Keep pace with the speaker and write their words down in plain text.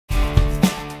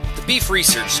Beef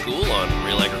Research School on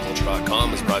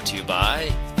RealAgriculture.com is brought to you by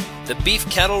the Beef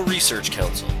Cattle Research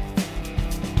Council.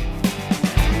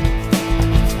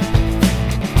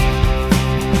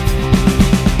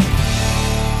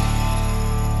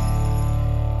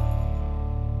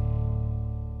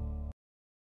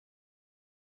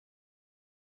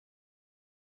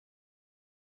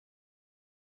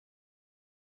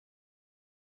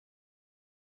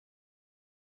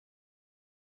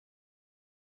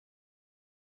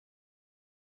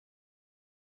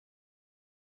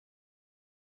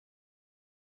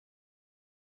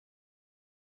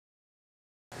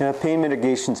 Yeah, pain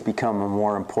mitigation's become a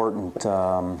more important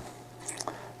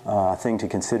thing to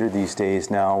consider these days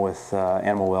now with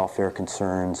animal welfare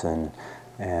concerns, and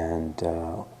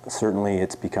certainly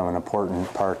it's become an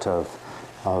important part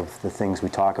of the things we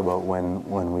talk about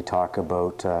when we talk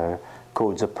about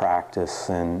codes of practice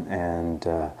and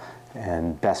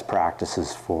best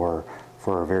practices for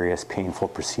various painful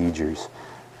procedures.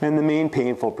 And the main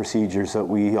painful procedures that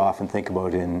we often think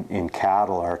about in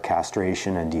cattle are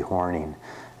castration and dehorning.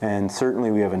 And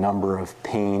certainly we have a number of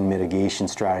pain mitigation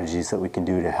strategies that we can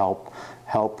do to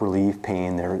help relieve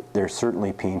pain. They're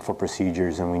certainly painful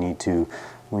procedures, and we need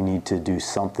to do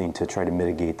something to try to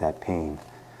mitigate that pain.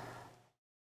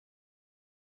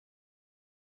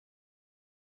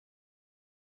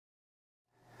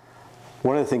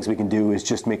 One of the things we can do is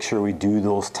just make sure we do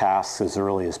those tasks as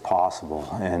early as possible.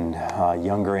 And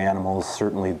younger animals,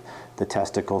 certainly the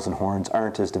testicles and horns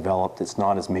aren't as developed. It's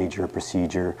not as major a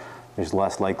procedure. There's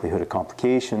less likelihood of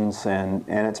complications, and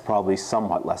it's probably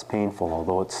somewhat less painful,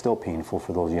 although it's still painful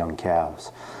for those young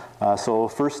calves. So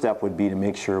first step would be to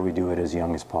make sure we do it as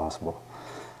young as possible.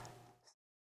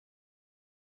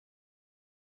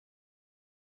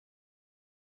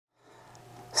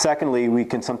 Secondly, we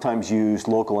can sometimes use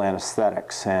local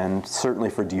anesthetics, and certainly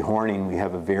for dehorning we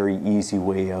have a very easy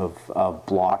way of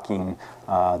blocking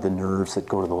the nerves that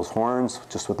go to those horns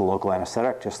just with a local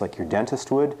anesthetic, just like your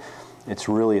dentist would. It's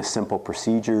really a simple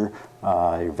procedure.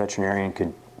 Your veterinarian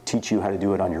could teach you how to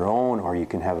do it on your own, or you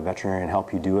can have a veterinarian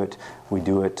help you do it. We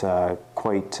do it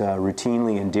quite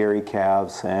routinely in dairy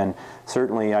calves, and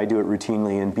certainly I do it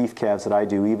routinely in beef calves that I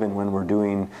do, even when we're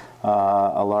doing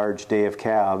a large day of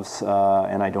calves,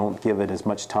 and I don't give it as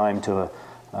much time to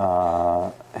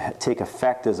take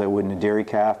effect as I would in a dairy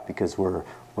calf, because we're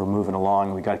moving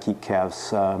along. We got to keep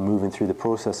calves moving through the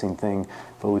processing thing,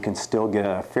 but we can still get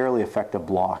a fairly effective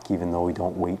block even though we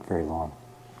don't wait very long.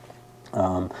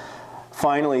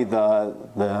 Finally, the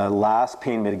last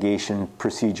pain mitigation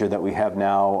procedure that we have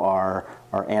now are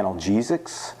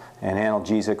analgesics. And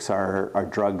analgesics are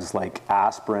drugs like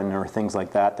aspirin or things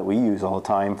like that we use all the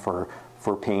time for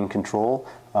pain control.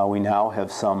 We now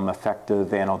have some effective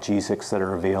analgesics that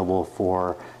are available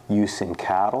for use in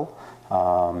cattle.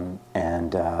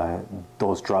 And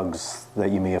those drugs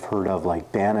that you may have heard of,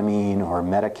 like Banamine or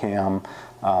Mitigation,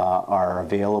 are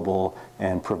available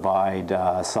and provide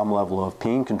some level of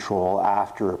pain control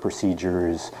after a procedure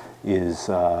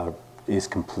is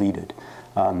completed.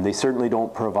 They certainly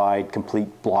don't provide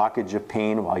complete blockage of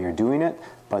pain while you're doing it,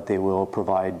 but they will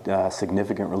provide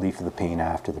significant relief of the pain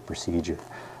after the procedure.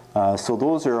 So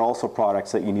those are also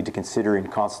products that you need to consider in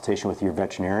consultation with your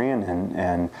veterinarian,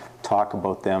 and talk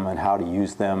about them and how to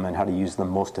use them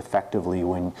most effectively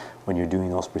when you're doing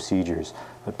those procedures.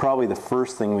 But probably the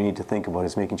first thing we need to think about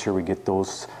is making sure we get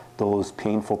those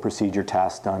painful procedure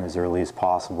tasks done as early as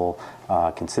possible.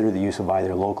 Consider the use of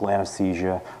either local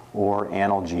anesthesia or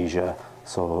analgesia,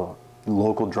 so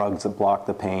local drugs that block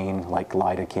the pain like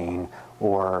lidocaine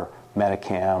or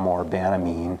Mitigation or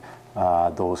Banamine.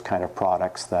 Those kind of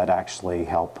products that actually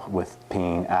help with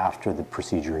pain after the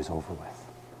procedure is over with.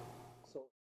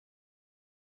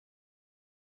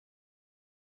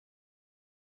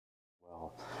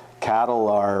 Well, cattle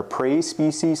are prey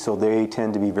species, so they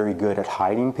tend to be very good at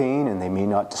hiding pain, and they may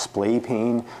not display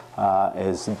pain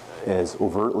as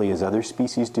overtly as other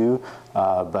species do,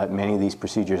 but many of these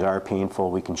procedures are painful.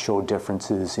 We can show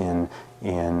differences in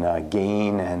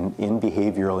gain and in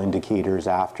behavioral indicators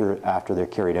after they're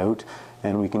carried out,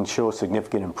 and we can show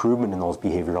significant improvement in those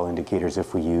behavioral indicators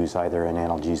if we use either an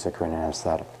analgesic or an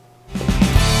anesthetic.